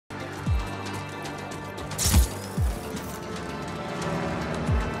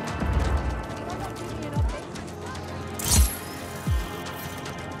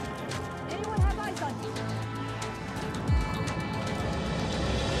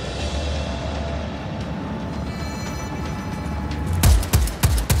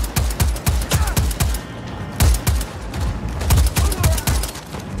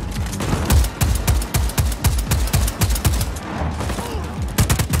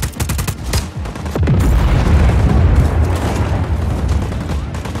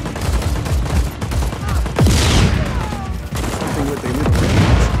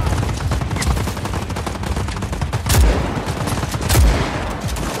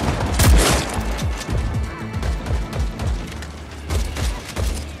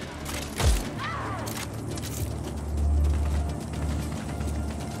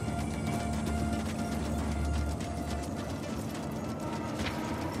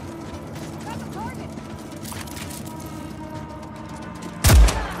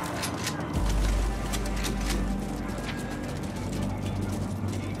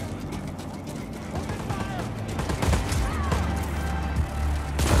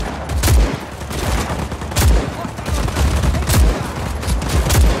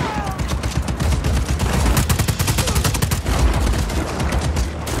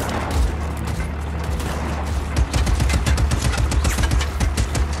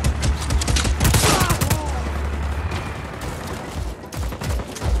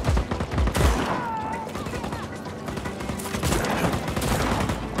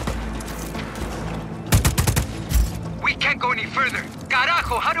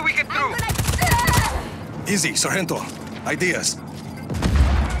how do we get through? Easy, Sargento. Ideas.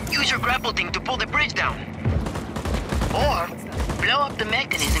 Use your grapple thing to pull the bridge down. Or blow up the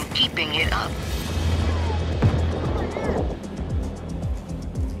mechanism keeping it up.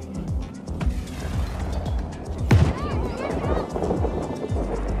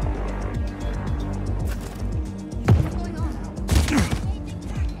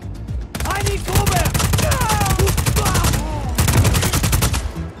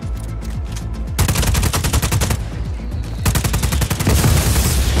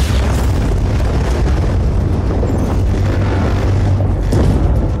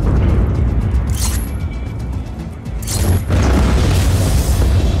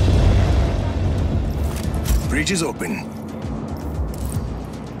 Bridge is open.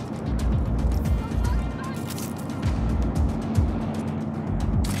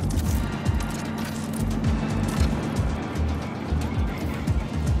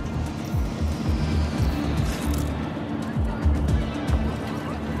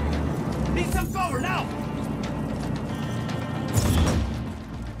 Need some cover now!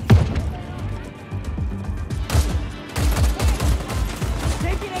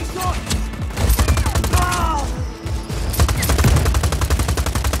 Taking a shot!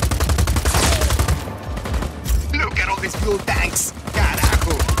 Look at all these fuel tanks!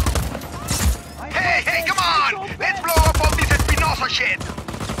 Carajo! Hey, come on! Let's blow up all this Espinosa shit!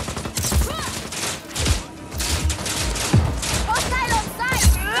 Hostile on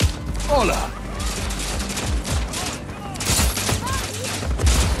sight! Hola!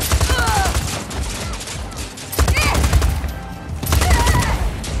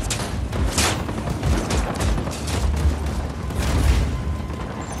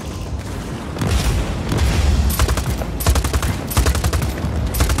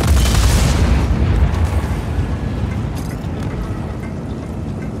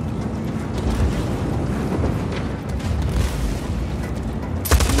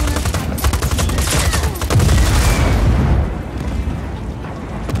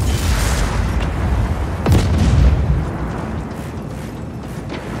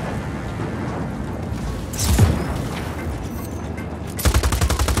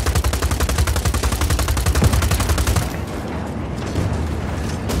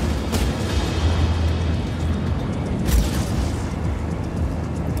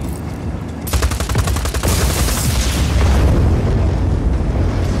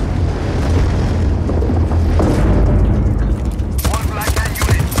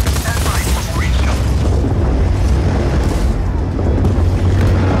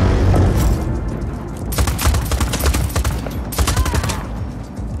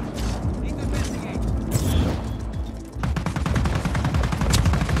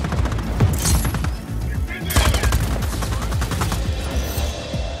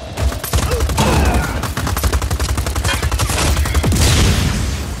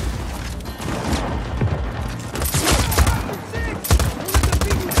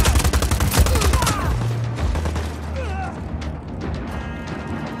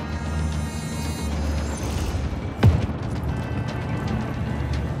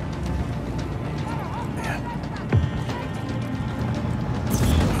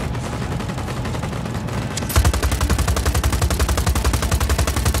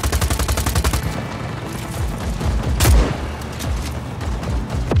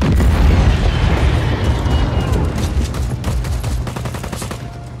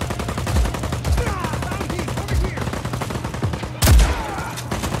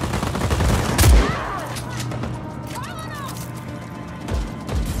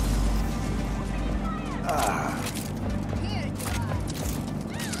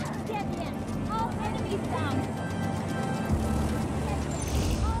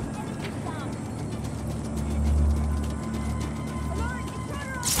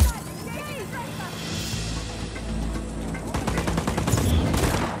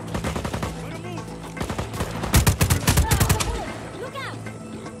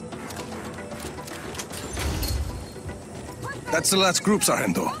 That's the last group,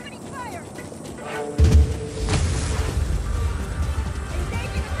 Sargento.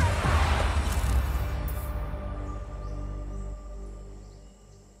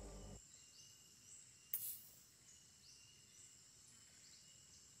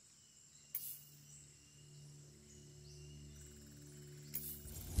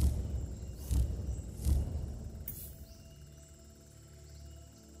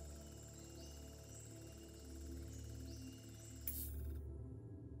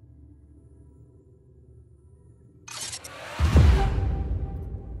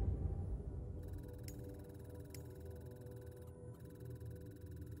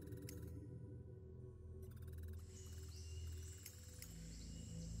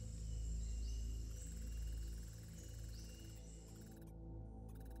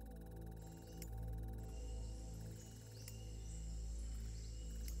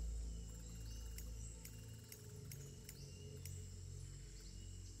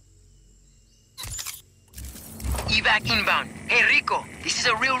 back inbound. Hey, Rico, this is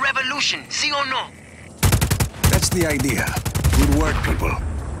a real revolution, see or no? That's the idea. Good work, people.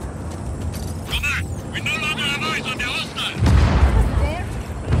 Come back! We no longer have eyes on the hostile! There.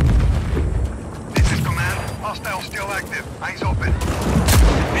 This is command. Hostile still active. Eyes open.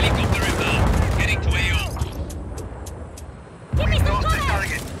 Helicopter inbound. Heading to AO. Give me We some lost the fire!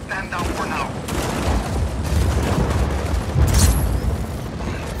 target. Stand down for now.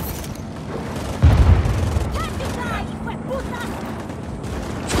 Time to die, hueputa!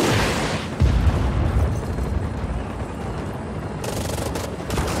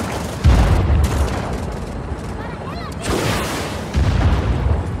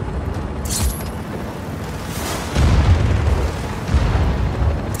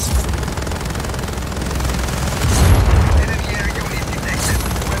 Enemy air unit detected.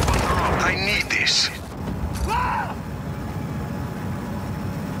 Weapons are up. I need this.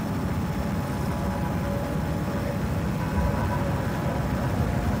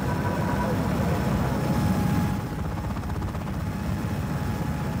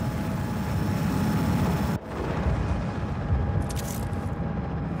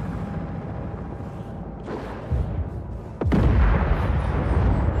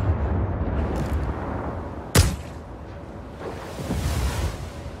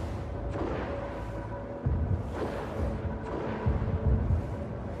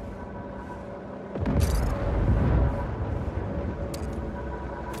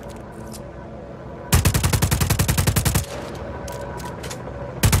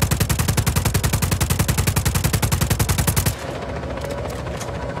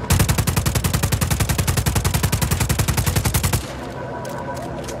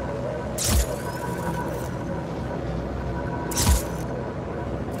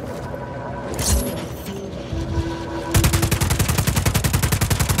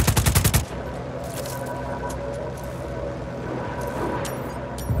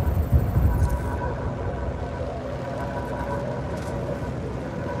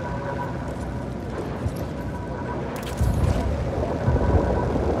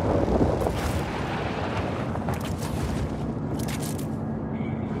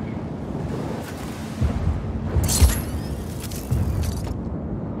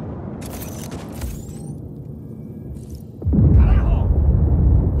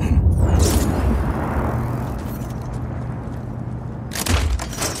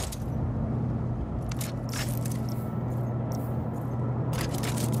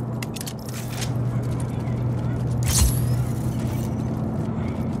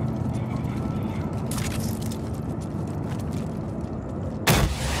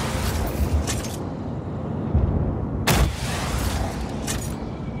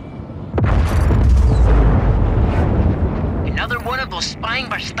 Another one of those spying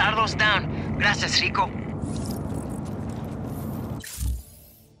bastardos down. Gracias, Rico.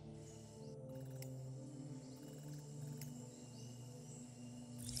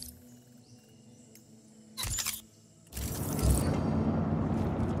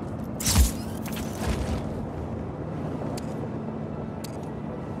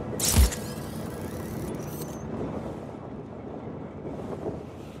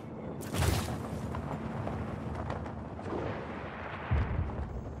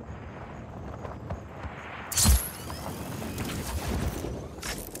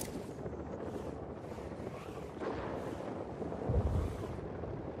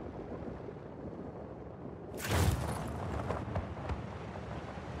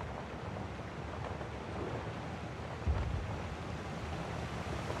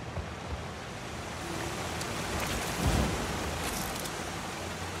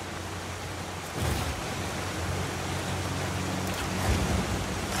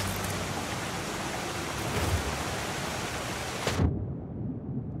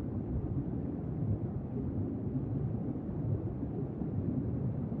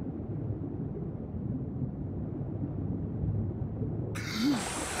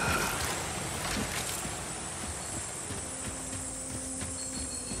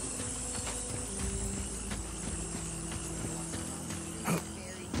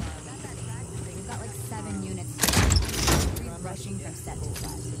 We've got like 7 units. Rushing from set to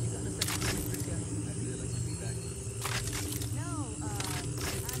set.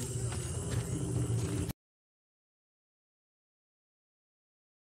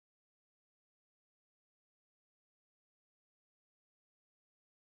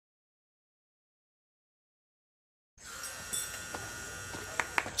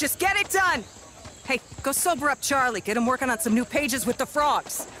 Just get it done! Hey, go sober up Charlie. Get him working on some new pages with the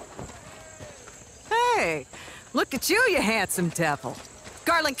frogs. Hey, look at you, you handsome devil.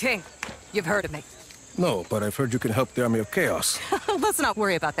 Garland King, you've heard of me. No, but I've heard you can help the Army of Chaos. Let's not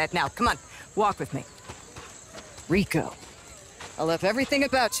worry about that now. Come on, walk with me. Rico. I love everything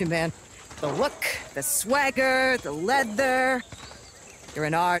about you, man. The look, the swagger, the leather. You're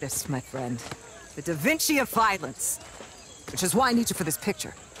an artist, my friend. The Da Vinci of violence. Which is why I need you for this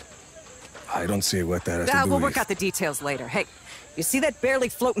picture. I don't see what that has to do We'll with... work out the details later. Hey, you see that barely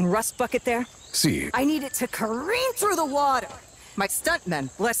floating rust bucket there? See. I need it to careen through the water. My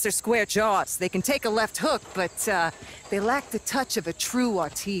stuntmen, bless their square jaws, they can take a left hook, but they lack the touch of a true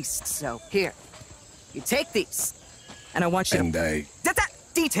artiste. So here, you take these, and I want you And I...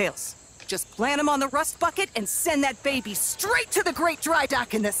 Details. Just plant them on the rust bucket and send that baby straight to the great dry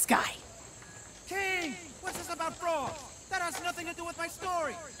dock in the sky. King, what's this about frogs? That has nothing to do with my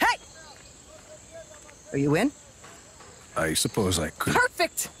story. Hey! Are you in? I suppose I could...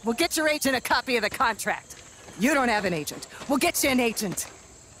 Perfect! We'll get your agent a copy of the contract. You don't have an agent. We'll get you an agent.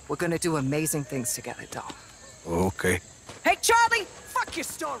 We're gonna do amazing things together, doll. Okay. Hey, Charlie! Fuck your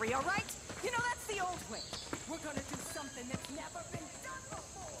story, all right? You know, that's the old way. We're gonna do something that's never been done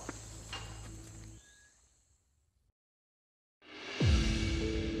before.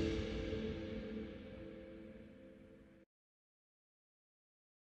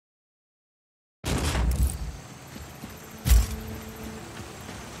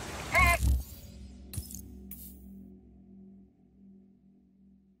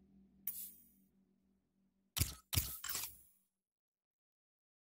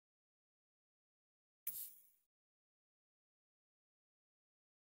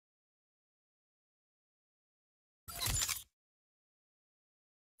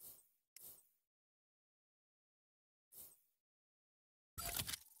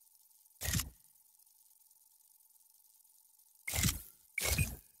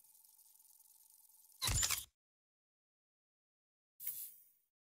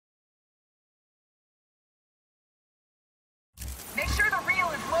 Make sure the reel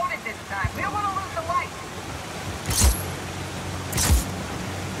is loaded this time. We don't want to lose the light.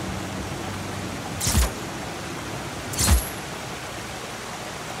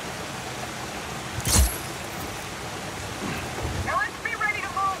 Now let's be ready to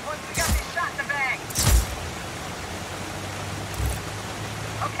move once we got this shot in the bag.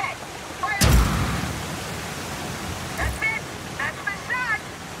 Okay, fire. That's it. That's the shot.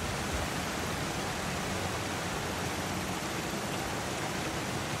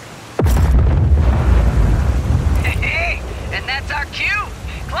 And that's our cue.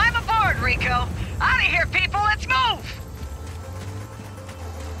 Climb aboard, Rico. Out of here, people. Let's move.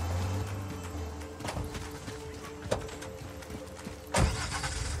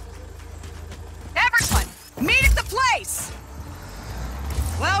 Everyone, meet at the place.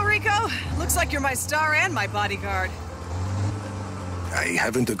 Well, Rico, looks like you're my star and my bodyguard. I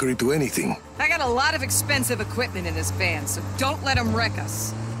haven't agreed to anything. I got a lot of expensive equipment in this van, so don't let them wreck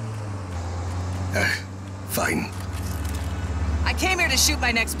us. Fine. I came here to shoot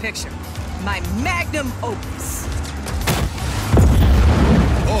my next picture. My magnum opus.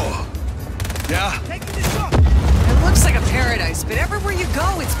 Oh! Yeah? Taking this shot. It looks like a paradise, but everywhere you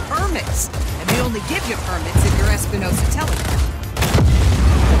go, it's permits. And they only give you permits if you're Espinosa Telecom.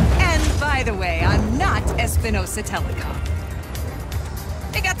 And by the way, I'm not Espinosa Telecom.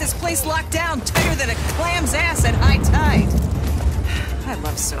 They got this place locked down tighter than a clam's ass at high tide. I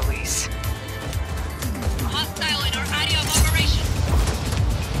love Solís. Hostile in our area of operation.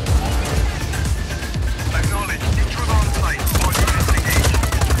 Acknowledge. Intruder on site. All units engaged.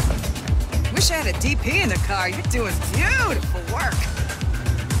 Wish I had a DP in the car. You're doing beautiful work.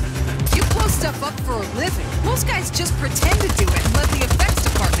 You blow stuff up for a living. Most guys just pretend to do it and let the effects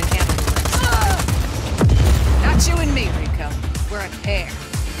department handle the rest. Not you and me, Rico. We're a pair.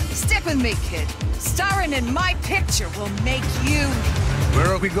 Stick with me, kid. Starring in my picture will make you... Where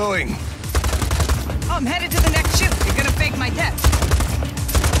are we going? I'm headed to the next shoot. You're gonna fake my death.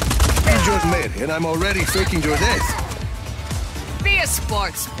 We just met, and I'm already faking your death. Be a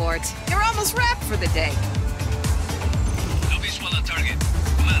sport. You're almost wrapped for the day. No visual on target.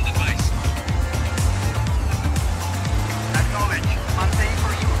 Command advice. Acknowledge. Maintain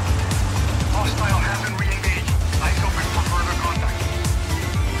pursuit. Hostile hasn't re-engaged. Eyes open for further contact.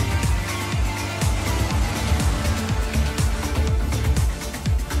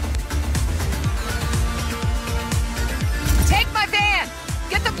 Take my van!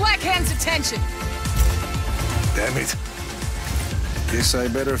 Get the Black Hand's attention! Damn it. Guess I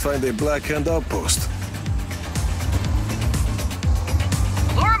better find a Black Hand outpost.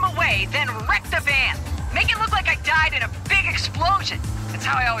 Lure him away, then wreck the van. Make it look like I died in a big explosion. That's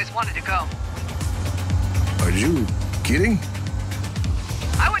how I always wanted to go. Are you kidding?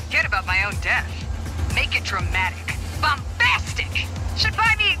 I wouldn't kid about my own death. Make it dramatic. Bombastic! Should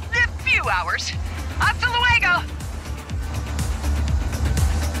buy me a few hours. Hasta luego!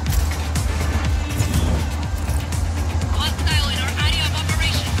 Hostile in our area of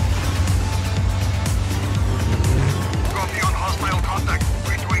operation. Copy on hostile contact.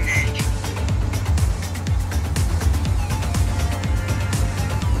 Free to engage.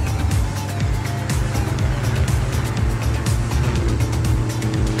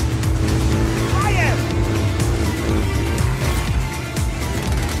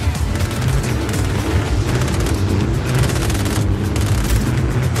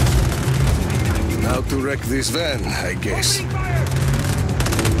 Now to wreck this van, I guess.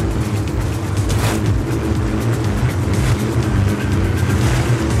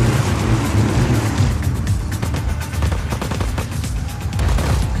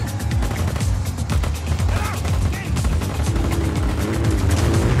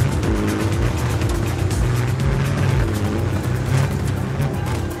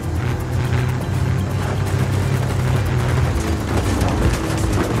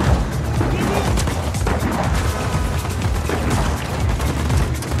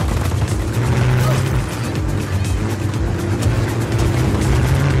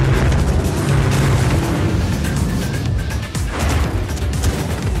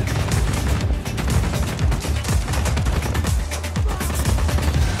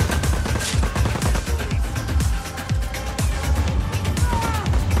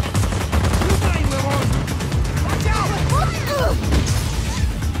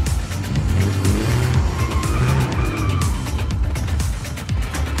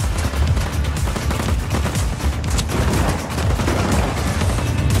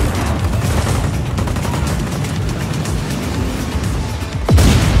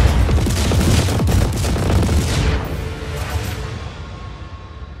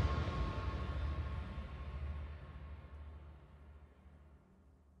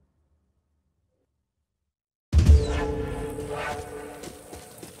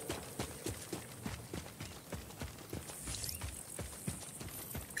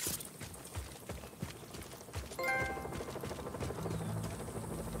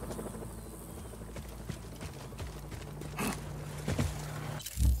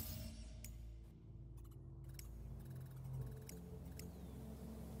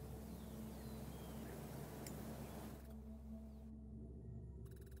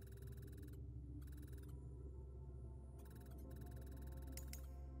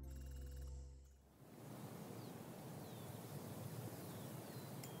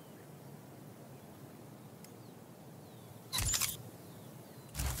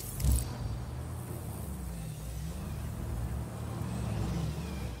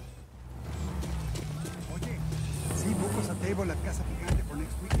 Table at Casa Gigante for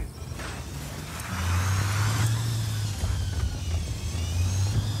next weekend.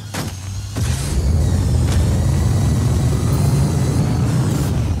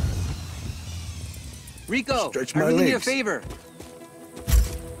 Rico, Stretch I my really need a legs. favor.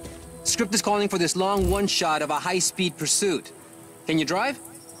 Script is calling for this long one-shot of a high-speed pursuit. Can you drive?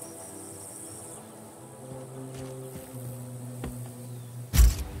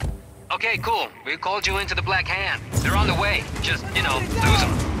 Okay, cool. We called you into the Black Hand. They're on the way. Just, lose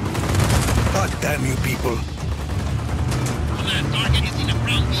them. God damn you people. Command, target is in a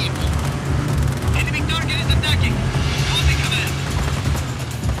brown vehicle. Enemy target is attacking. Copy, command.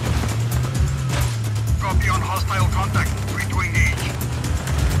 Copy on hostile contact. Free to engage.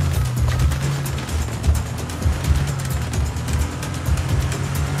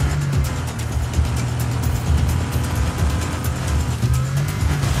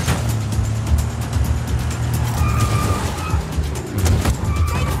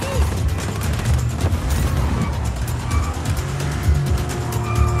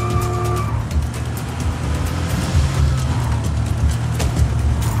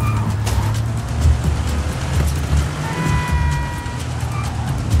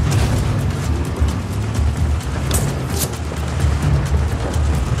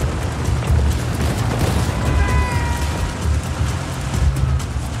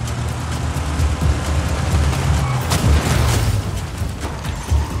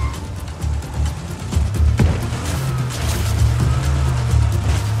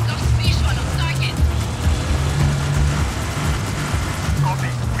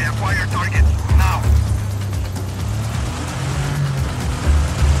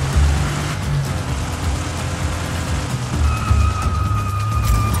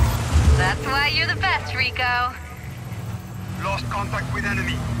 Rico. Lost contact with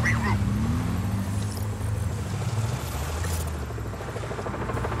enemy. Regroup.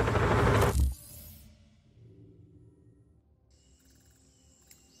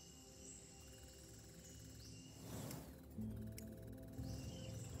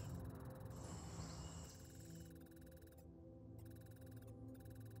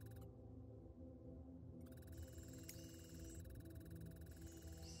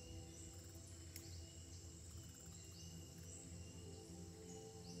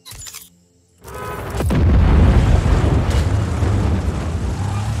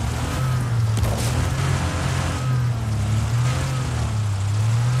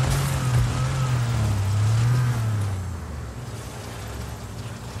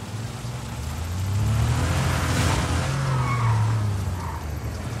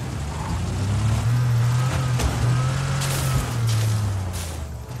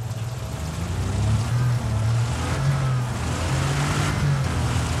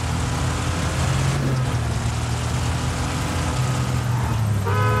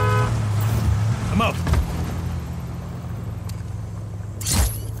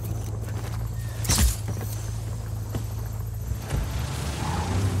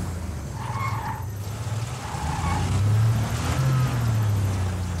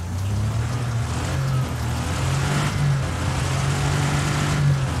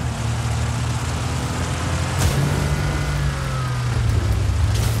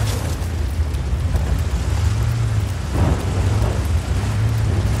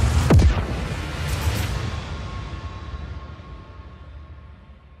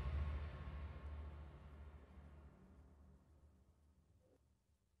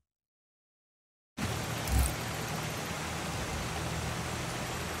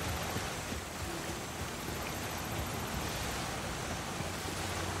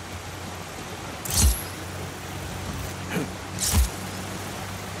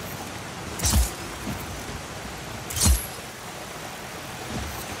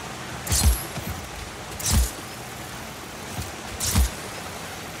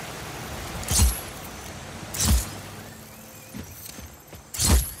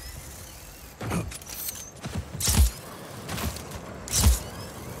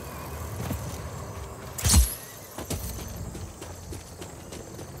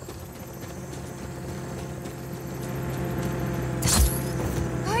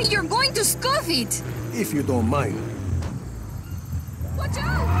 to scuff it! If you don't mind. Watch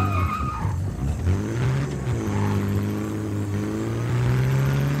out!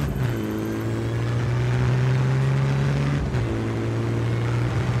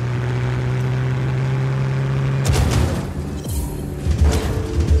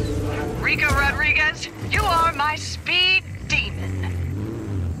 Rico Rodriguez, you are my speed demon.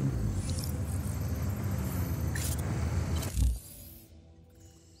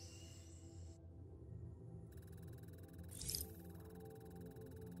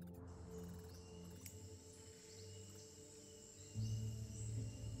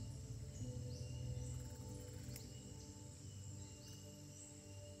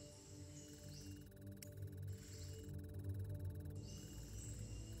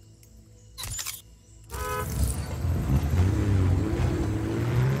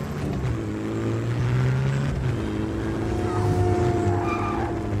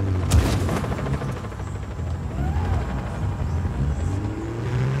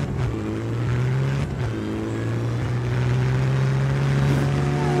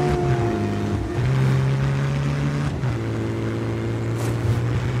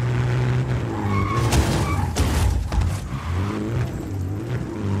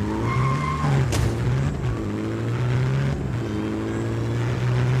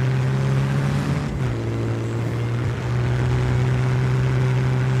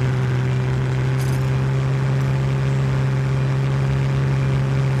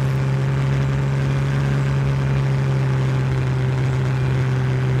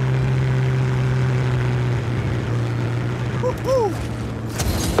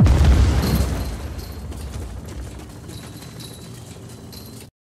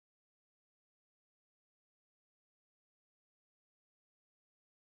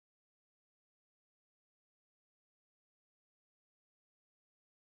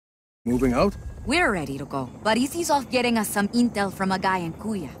 Moving out? We're ready to go, but Izzy's off getting us some intel from a guy in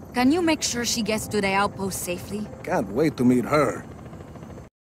Kuya. Can you make sure she gets to the outpost safely? Can't wait to meet her.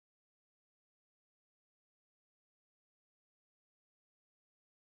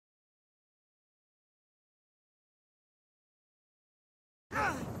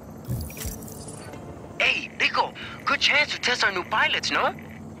 Hey, Rico, good chance to test our new pilots, no?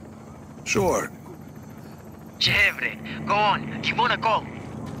 Sure. Chévere. Go on, keep on a call.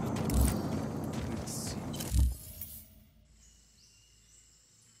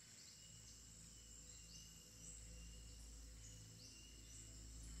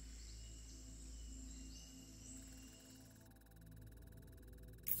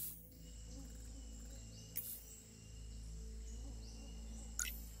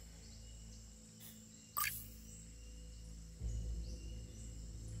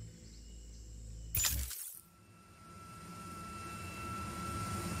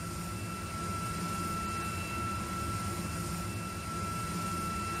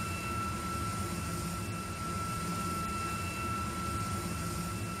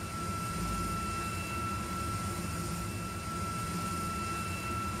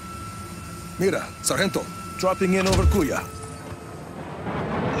 Mira, Sargento, dropping in over Kuya.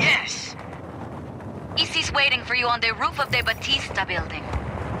 Yes. Izzy's waiting for you on the roof of the Batista building.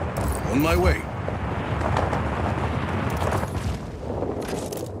 On my way.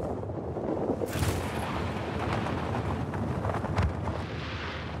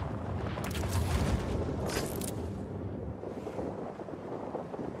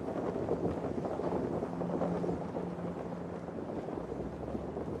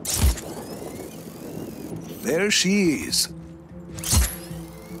 There she is.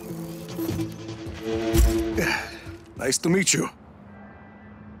 Nice to meet you.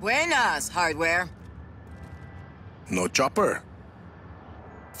 Buenas, hardware. No chopper?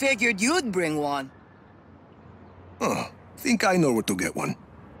 Figured you'd bring one. Huh. Think I know where to get one.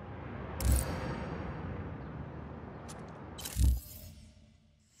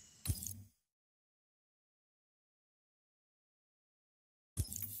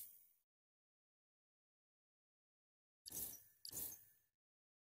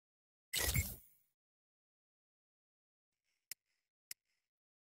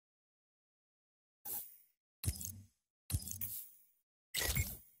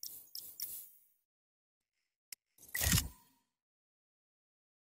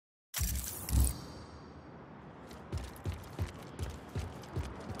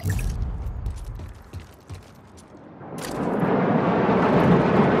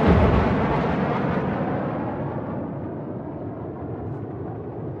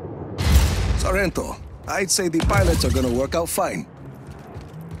 Sargento, I'd say the pilots are gonna work out fine.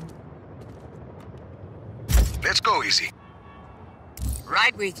 Let's go, Easy.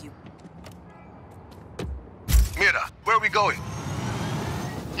 Right with you. Mira, where are we going?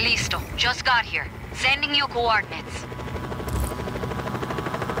 Listo. Just got here. Sending you coordinates.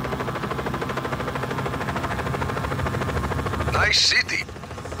 Nice city.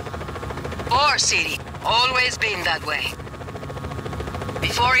 Or city. Always been that way.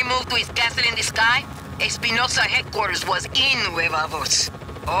 Before he moved to his castle in the sky, Espinosa headquarters was in Huevavos.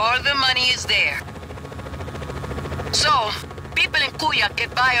 All the money is there. So, people in Cuya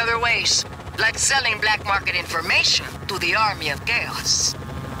get by other ways, like selling black market information to the army of chaos.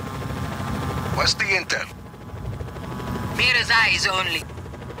 What's the intel? Mira's eyes only.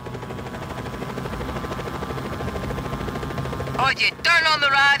 Oye, turn on the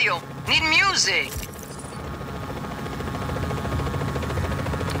radio. Need music.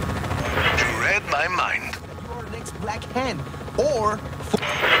 You read my mind. Your next Black Hand, or...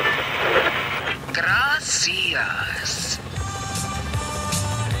 Gracias.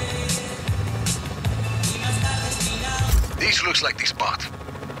 This looks like the spot.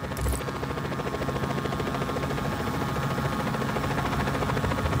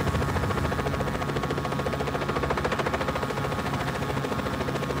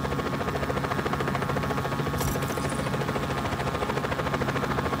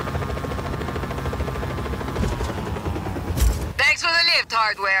 Thanks for the lift,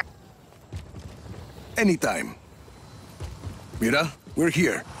 hardware. Anytime. Mira, we're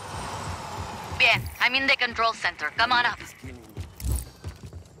here. Bien. I'm in the control center. Come on up.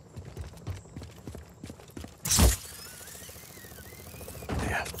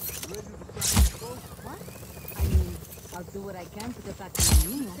 Yeah. What? I mean, I'll do what I can to get back to the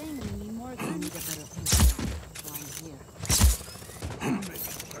new. Saying me more than need a better future. So I'm here.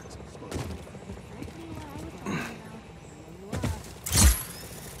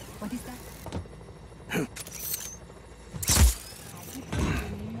 What is that?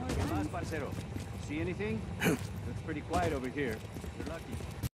 Parcero, see anything? Looks pretty quiet over here. You're lucky.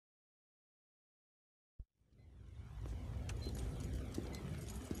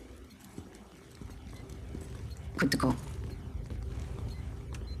 Good to go.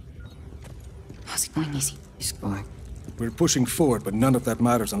 How's it going, Easy? It's going. We're pushing forward, but none of that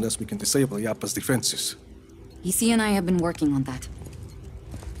matters unless we can disable Yapa's defenses. Easy and I have been working on that.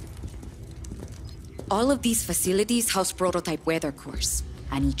 All of these facilities house prototype weather cores,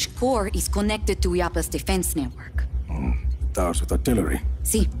 and each core is connected to Yapa's defense network. Towers with artillery.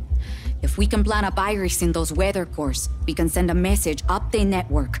 See, if we can plant a virus in those weather cores, we can send a message up the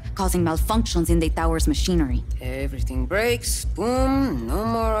network, causing malfunctions in the tower's machinery. Everything breaks, boom, no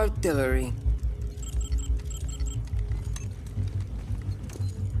more artillery.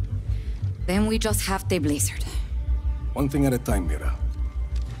 Then we just have the blizzard. One thing at a time, Mira.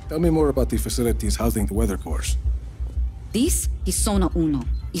 Tell me more about the facilities housing the weather cores. This is Zona Uno.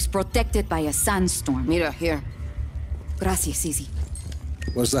 It's protected by a sandstorm. Mira, here. Gracias, Easy.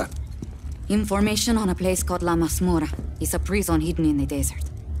 What's that? Information on a place called La Masmorra. It's a prison hidden in the desert.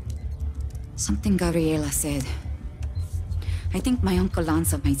 Something Gabriella said. I think my Uncle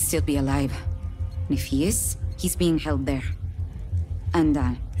Lanza might still be alive. And if he is, he's being held there. And,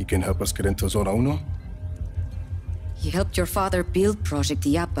 He can help us get into Zona Uno? he helped your father build Project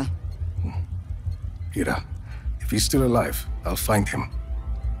Yapa. Mira, if he's still alive, I'll find him.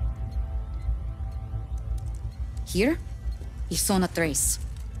 Here is Zona Tres.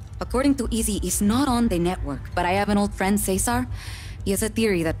 According to Easy, he's not on the network, but I have an old friend, Cesar. He has a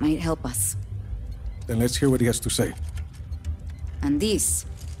theory that might help us. Then let's hear what he has to say. And this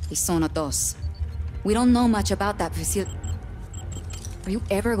is Zona Dos. We don't know much about that facility. Are you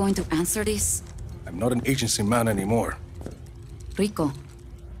ever going to answer this? I'm not an agency man anymore. Rico,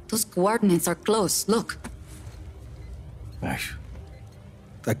 those coordinates are close. Look. Ay,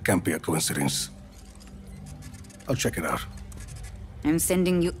 that can't be a coincidence. I'll check it out. I'm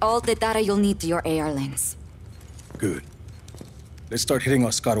sending you all the data you'll need to your AR lens. Good. Let's start hitting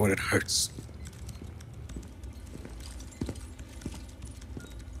Oscar where it hurts.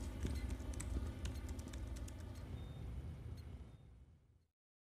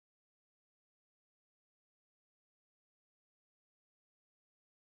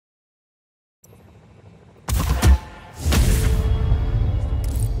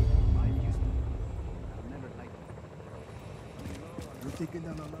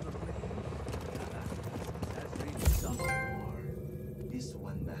 This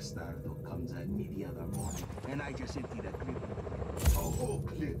one bastardo comes at me the other morning, and I just emptied a clip. Oh,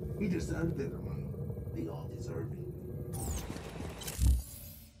 clip. He deserved it, man. They all deserve it.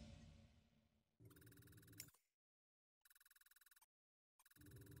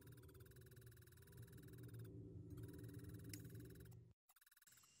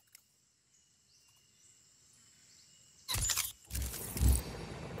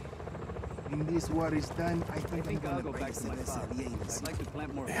 when this war is done, I think I'll I'm go gonna back to my farm. I'd like to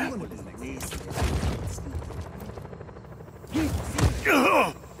plant more Yeah. people this next year.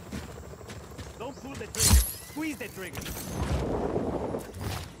 Don't pull the trigger. Squeeze the trigger.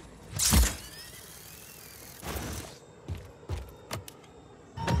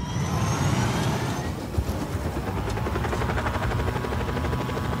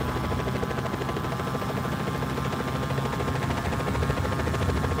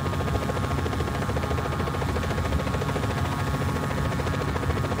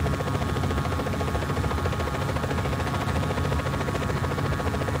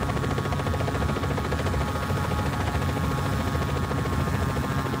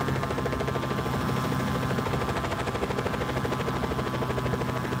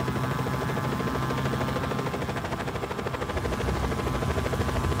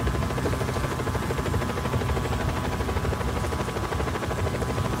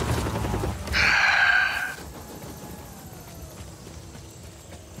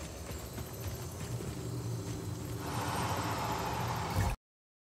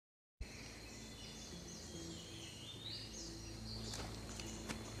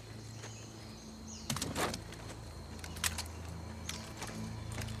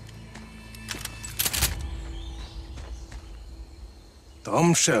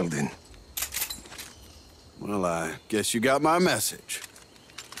 Tom Sheldon. Well, I guess you got my message.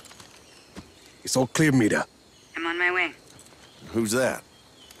 It's all clear, Mira. I'm on my way. Who's that?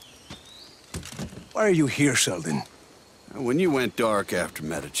 Why are you here, Sheldon? When you went dark after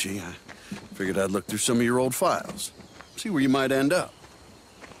Medici, I figured I'd look through some of your old files. See where you might end up.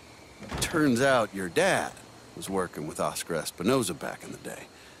 Turns out your dad was working with Oscar Espinosa back in the day.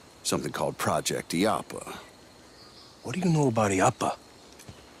 Something called Project IAPA. What do you know about IAPA?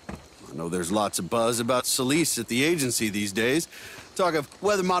 I know there's lots of buzz about Solís at the agency these days. Talk of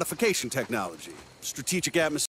weather modification technology, strategic atmosphere.